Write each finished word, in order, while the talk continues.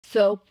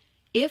So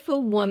if a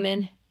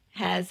woman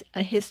has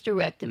a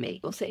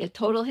hysterectomy, we'll say a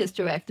total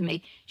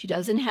hysterectomy, she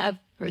doesn't have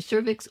her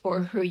cervix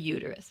or her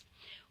uterus.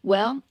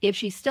 Well, if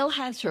she still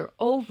has her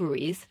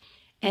ovaries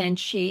and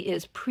she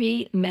is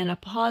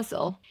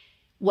premenopausal,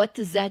 what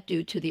does that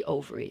do to the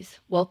ovaries?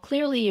 Well,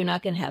 clearly you're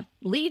not going to have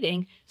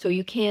bleeding, so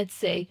you can't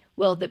say,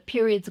 well, the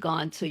period's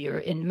gone, so you're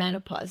in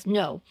menopause.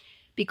 No,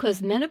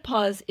 because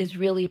menopause is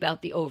really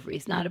about the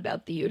ovaries, not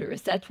about the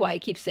uterus. That's why I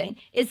keep saying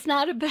it's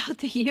not about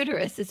the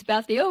uterus, it's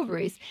about the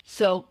ovaries.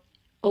 So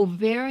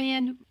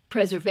ovarian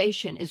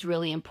preservation is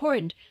really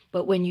important,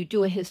 but when you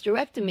do a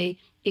hysterectomy,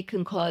 it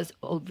can cause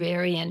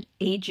ovarian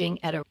aging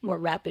at a more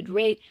rapid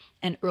rate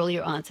and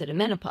earlier onset of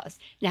menopause.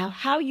 Now,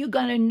 how are you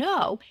going to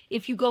know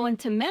if you go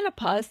into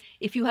menopause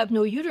if you have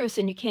no uterus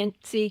and you can't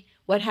see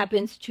what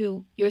happens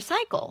to your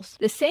cycles?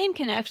 The same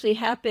can actually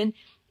happen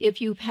if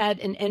you've had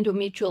an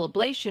endometrial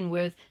ablation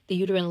where the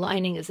uterine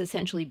lining is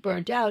essentially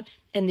burnt out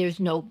and there's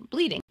no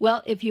bleeding.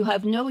 Well, if you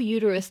have no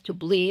uterus to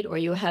bleed or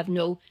you have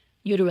no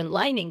uterine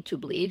lining to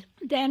bleed,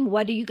 then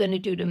what are you going to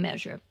do to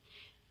measure?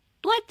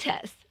 Blood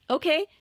tests, okay?